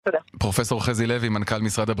תודה. פרופסור חזי לוי, מנכ"ל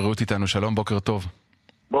משרד הבריאות איתנו, שלום, בוקר טוב.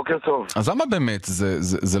 בוקר טוב. אז למה באמת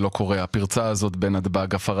זה לא קורה, הפרצה הזאת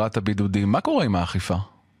בנתב"ג, הפרת הבידודים, מה קורה עם האכיפה?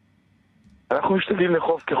 אנחנו משתדלים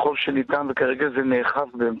לאכוף ככל שניתן, וכרגע זה נאכף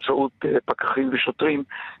באמצעות פקחים ושוטרים,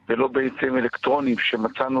 ולא בעצם אלקטרונים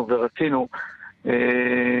שמצאנו ורצינו.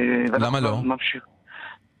 למה לא?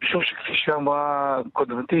 משום שכפי שאמרה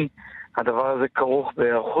קודמתי, הדבר הזה כרוך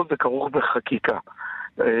בהיערכות וכרוך בחקיקה,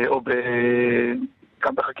 או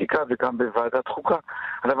גם בחקיקה וגם בוועדת חוקה.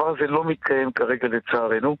 הדבר הזה לא מתקיים כרגע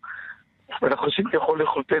לצערנו, ואנחנו עושים ככל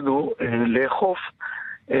יכולתנו לאכוף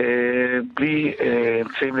בלי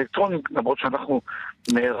אמצעים אלקטרוניים, למרות שאנחנו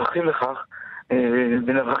נערכים לכך,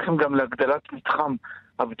 ונערכים גם להגדלת מתחם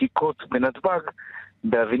הבדיקות בנתב"ג,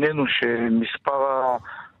 בהביננו שמספר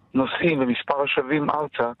הנוסעים ומספר השבים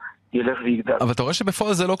ארצה ילך ויגדל. אבל אתה רואה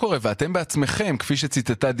שבפועל זה לא קורה, ואתם בעצמכם, כפי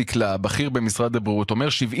שציטטה דקלה, בכיר במשרד הבריאות, אומר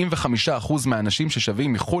 75% מהאנשים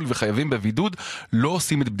ששבים מחול וחייבים בבידוד, לא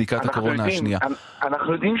עושים את בדיקת הקורונה השנייה.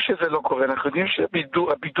 אנחנו יודעים שזה לא קורה, אנחנו יודעים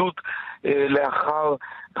שהבידוד לאחר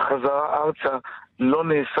החזרה ארצה לא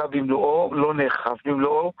נעשה במלואו, לא נאכף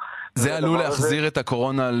במלואו. זה עלול להחזיר את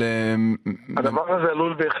הקורונה הדבר הזה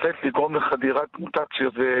עלול בהחלט לגרום לחדירת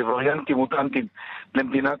מוטציות ווריאנטים מוטנטיים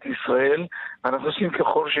למדינת ישראל. אנחנו עושים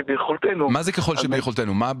ככל שביכולתנו. מה זה ככל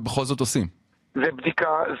שביכולתנו? מה בכל זאת עושים? זה בדיקה,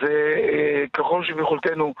 ככל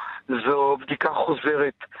שביכולתנו זו בדיקה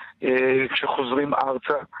חוזרת כשחוזרים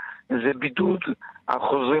ארצה. זה בידוד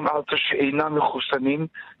החוזרים ארצה שאינם מחוסנים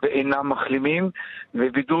ואינם מחלימים,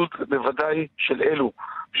 ובידוד בוודאי של אלו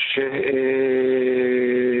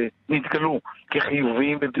שנתגלו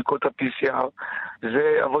כחיוביים בבדיקות ה-PCR.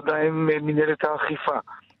 זה עבודה עם מנהלת האכיפה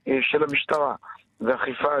של המשטרה,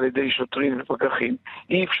 ואכיפה על ידי שוטרים ופקחים.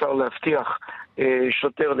 אי אפשר להבטיח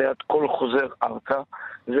שוטר ליד כל חוזר ארצה,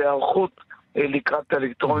 זה הערכות לקראת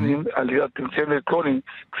האלקטרונים, עליית אמצעים אלקטרונים,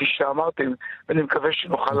 כפי שאמרתם, ואני מקווה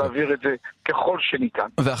שנוכל להעביר את זה ככל שניתן.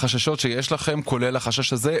 והחששות שיש לכם, כולל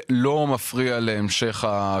החשש הזה, לא מפריע להמשך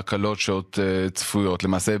ההקלות שעוד צפויות,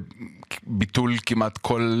 למעשה ביטול כמעט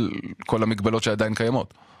כל המגבלות שעדיין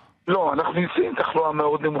קיימות. לא, אנחנו נמצאים תחלואה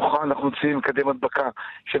מאוד נמוכה, אנחנו נמצאים מקדם הדבקה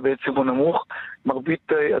שבעצם הוא נמוך,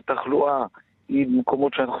 מרבית התחלואה היא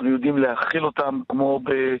במקומות שאנחנו יודעים להכיל אותם, כמו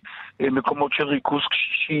במקומות של ריכוז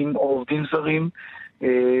קשישים או עובדים זרים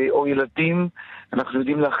או ילדים. אנחנו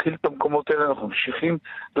יודעים להכיל את המקומות האלה, אנחנו ממשיכים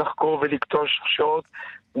לחקור ולקטוע שרשרות,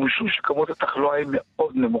 ומשום שכמות התחלואה היא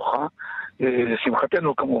מאוד נמוכה,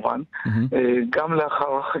 לשמחתנו כמובן, גם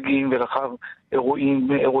לאחר החגים ולאחר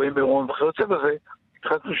אירועי מירון וכיוצא בזה,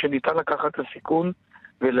 החלטנו שניתן לקחת את הסיכון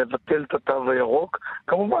ולבטל את התו הירוק,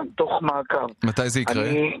 כמובן תוך מעקב. מתי זה יקרה?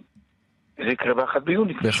 זה יקרה ב-1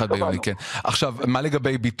 ביוני. ב-1 ביוני, כן. עכשיו, מה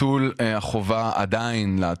לגבי ביטול החובה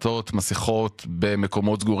עדיין לעטות מסכות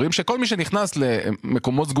במקומות סגורים, שכל מי שנכנס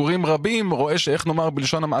למקומות סגורים רבים רואה שאיך נאמר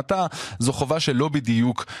בלשון המעטה, זו חובה שלא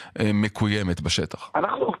בדיוק מקוימת בשטח.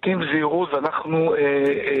 אנחנו נוקטים זהירות, ואנחנו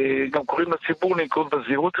גם קוראים לציבור לנקוט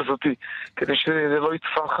בזהירות הזאת, כדי שזה לא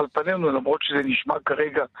יטפח על פנינו, למרות שזה נשמע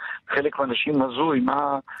כרגע חלק מהאנשים הזוי,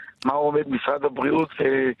 מה עומד משרד הבריאות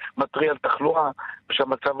ומטריע על תחלואה,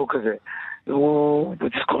 שהמצב הוא כזה.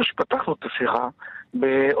 ותזכור שפתחנו את השיחה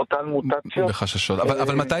באותן מוטציות. בחששות.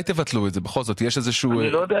 אבל מתי תבטלו את זה? בכל זאת, יש איזשהו...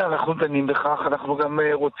 אני לא יודע, אנחנו דנים בכך, אנחנו גם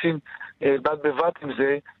רוצים בד בבד עם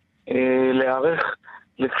זה להיערך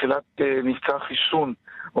לתחילת מבצע החיסון,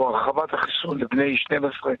 או הרחבת החיסון לבני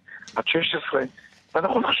 12 עד 16,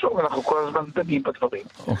 ואנחנו נחשוב, אנחנו כל הזמן דנים בדברים.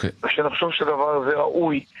 וכשנחשוב שהדבר הזה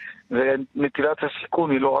ראוי, ונטילת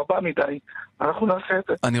הסיכון היא לא רבה מדי, אנחנו נעשה את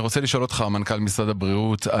זה. אני רוצה לשאול אותך, מנכ"ל משרד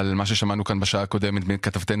הבריאות, על מה ששמענו כאן בשעה הקודמת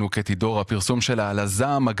מכתבתנו קטי דור, הפרסום שלה על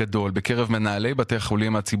הזעם הגדול בקרב מנהלי בתי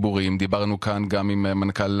חולים הציבוריים. דיברנו כאן גם עם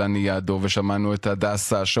מנכ"ל ניאדו, ושמענו את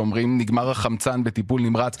הדסה שאומרים נגמר החמצן בטיפול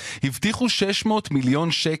נמרץ. הבטיחו 600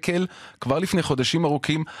 מיליון שקל כבר לפני חודשים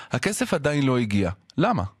ארוכים, הכסף עדיין לא הגיע.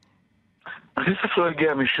 למה? הכסף לא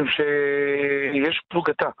הגיע משום שיש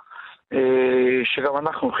פלוגתה, שגם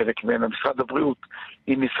אנחנו חלק ממנה, משרד הבריאות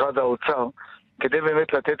עם משרד האוצר, כדי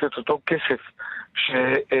באמת לתת את אותו כסף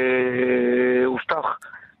שהובטח,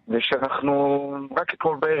 ושאנחנו רק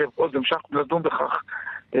אתמול בערב עוד המשכנו לדון בכך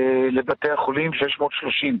לבתי החולים,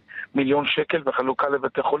 630 מיליון שקל בחלוקה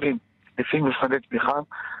לבתי חולים לפי מבחני תמיכה.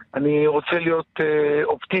 אני רוצה להיות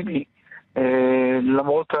אופטימי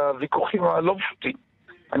למרות הוויכוחים הלא פשוטים.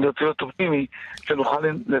 אני רוצה להיות אופטימי שנוכל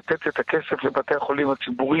לתת את הכסף לבתי החולים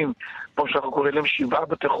הציבוריים, כמו שאנחנו קוראים להם 7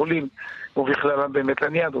 בתי חולים, ובכללם באמת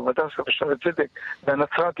לניאדו, והדסה ושערי צדק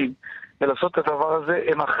והנצרתים, ולעשות את הדבר הזה,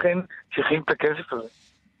 הם אכן צריכים את הכסף הזה.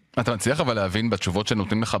 אתה מצליח אבל להבין בתשובות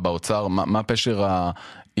שנותנים לך באוצר, מה פשר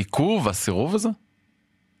העיכוב, הסירוב הזה?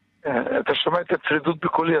 אתה שומע את הצרידות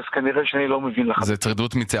בקולי, אז כנראה שאני לא מבין לך. זה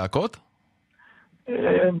צרידות מצעקות?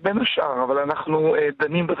 בין השאר, אבל אנחנו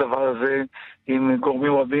דנים בדבר הזה עם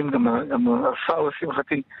גורמים רבים, גם השר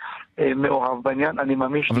לשמחתי מעורב בעניין. אני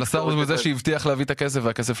מאמין... אבל השר הוא זה שהבטיח להביא את הכסף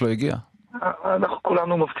והכסף לא הגיע. אנחנו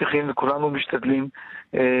כולנו מבטיחים וכולנו משתדלים,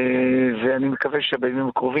 ואני מקווה שבימים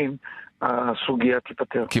הקרובים הסוגיה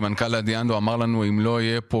תיפטר. כי מנכ"ל הדיאנדו אמר לנו, אם לא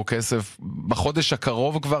יהיה פה כסף, בחודש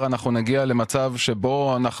הקרוב כבר אנחנו נגיע למצב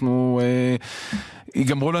שבו אנחנו...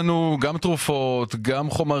 יגמרו לנו גם תרופות, גם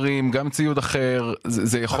חומרים, גם ציוד אחר.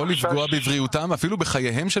 זה יכול לפגוע בבריאותם, אפילו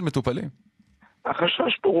בחייהם של מטופלים.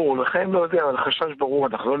 החשש ברור, לכן לא יודע, אבל החשש ברור,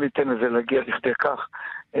 אנחנו לא ניתן לזה להגיע לכדי כך,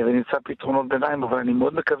 ונמצא פתרונות ביניים, אבל אני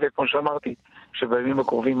מאוד מקווה, כמו שאמרתי, שבימים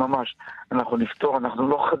הקרובים ממש אנחנו נפתור, אנחנו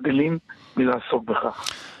לא חדלים מלעסוק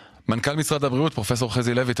בכך. מנכ"ל משרד הבריאות, פרופסור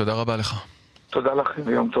חזי לוי, תודה רבה לך. תודה לכם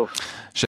ויום טוב.